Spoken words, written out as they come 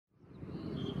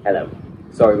Hello.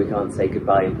 Sorry we can't say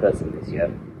goodbye in person this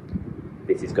year.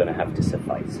 This is going to have to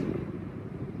suffice.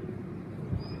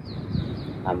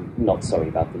 I'm not sorry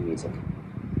about the music.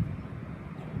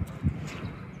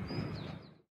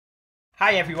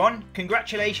 Hi everyone,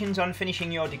 congratulations on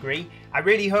finishing your degree. I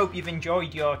really hope you've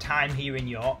enjoyed your time here in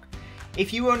York.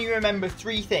 If you only remember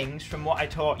 3 things from what I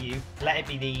taught you, let it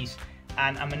be these,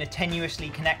 and I'm going to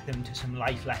tenuously connect them to some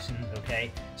life lessons,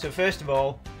 okay? So first of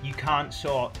all, you can't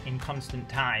sort in constant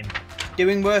time.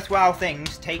 Doing worthwhile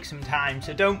things takes some time,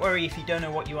 so don't worry if you don't know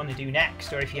what you want to do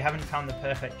next or if you haven't found the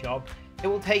perfect job. It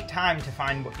will take time to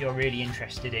find what you're really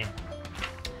interested in.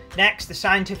 Next, the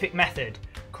scientific method.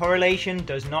 Correlation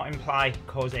does not imply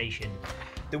causation.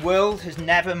 The world has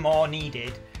never more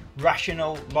needed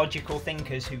rational, logical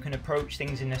thinkers who can approach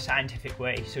things in a scientific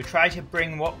way, so try to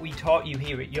bring what we taught you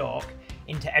here at York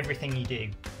into everything you do.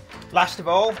 Last of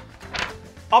all,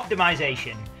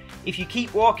 optimization. If you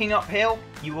keep walking uphill,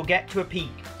 you will get to a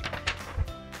peak.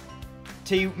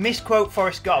 To misquote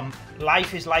Forrest Gump,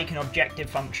 life is like an objective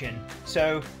function,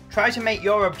 so try to make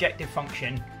your objective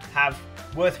function have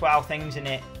worthwhile things in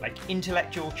it, like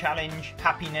intellectual challenge,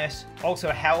 happiness, also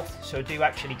health, so do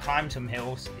actually climb some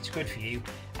hills, it's good for you.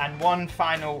 And one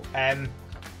final,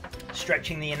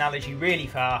 stretching the analogy really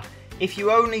far, if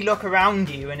you only look around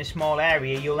you in a small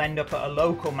area, you'll end up at a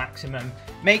local maximum.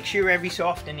 Make sure every so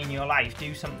often in your life,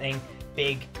 do something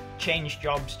big, change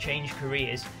jobs, change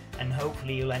careers, and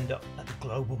hopefully you'll end up at the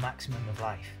global maximum of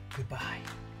life. Goodbye.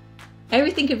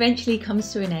 Everything eventually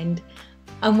comes to an end.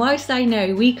 And whilst I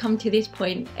know we come to this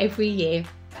point every year,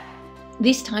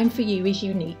 this time for you is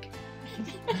unique.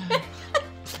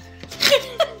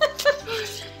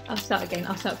 I'll start again.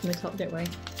 I'll start from the top, don't worry.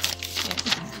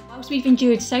 Yeah. Whilst we've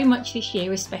endured so much this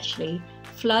year, especially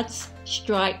floods,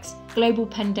 strikes, global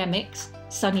pandemics,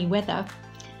 sunny weather,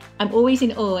 I'm always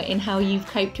in awe in how you've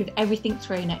coped with everything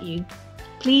thrown at you.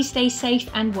 Please stay safe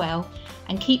and well,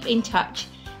 and keep in touch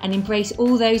and embrace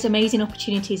all those amazing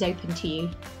opportunities open to you.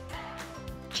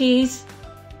 Cheers!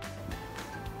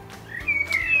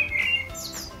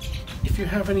 If you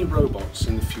have any robots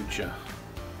in the future,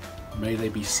 may they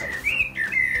be safe.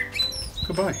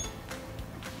 Goodbye.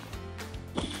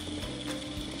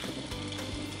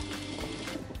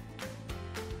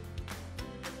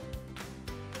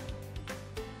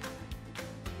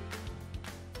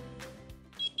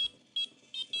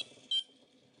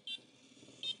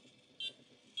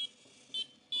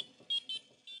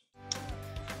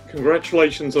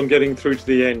 Congratulations on getting through to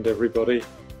the end, everybody.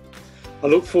 I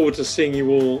look forward to seeing you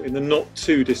all in the not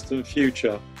too distant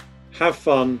future. Have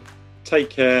fun, take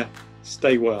care,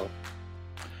 stay well.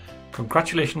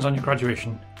 Congratulations on your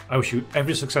graduation. I wish you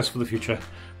every success for the future,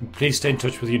 and please stay in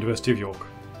touch with the University of York.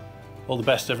 All the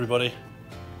best, everybody.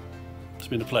 It's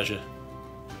been a pleasure.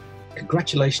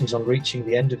 Congratulations on reaching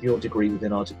the end of your degree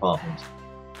within our department.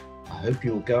 I hope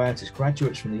you will go out as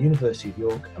graduates from the University of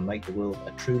York and make the world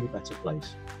a truly better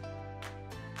place.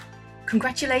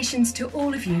 Congratulations to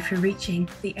all of you for reaching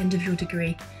the end of your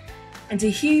degree. And a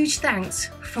huge thanks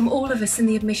from all of us in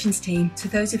the admissions team to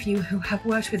those of you who have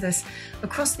worked with us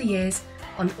across the years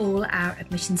on all our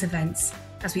admissions events.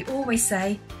 As we always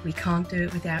say, we can't do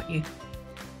it without you.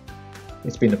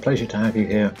 It's been a pleasure to have you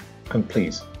here, and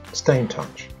please stay in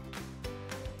touch.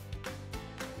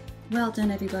 Well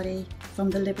done, everybody, from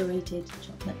the Liberated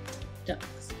Chocolate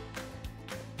Ducks.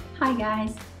 Hi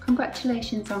guys,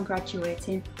 congratulations on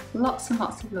graduating. Lots and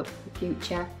lots of luck for the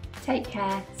future. Take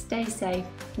care, stay safe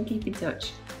and keep in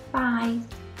touch. Bye.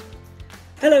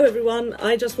 Hello everyone,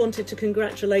 I just wanted to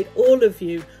congratulate all of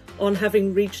you on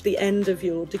having reached the end of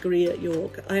your degree at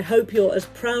York. I hope you're as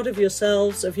proud of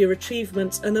yourselves, of your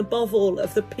achievements, and above all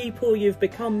of the people you've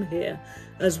become here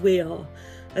as we are.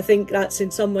 I think that's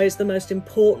in some ways the most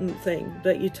important thing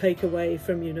that you take away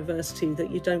from university,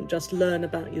 that you don't just learn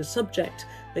about your subject,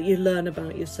 but you learn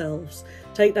about yourselves.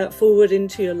 Take that forward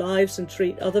into your lives and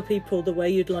treat other people the way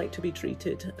you'd like to be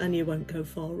treated, and you won't go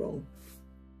far wrong.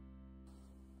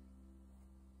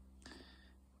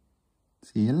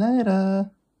 See you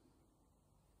later.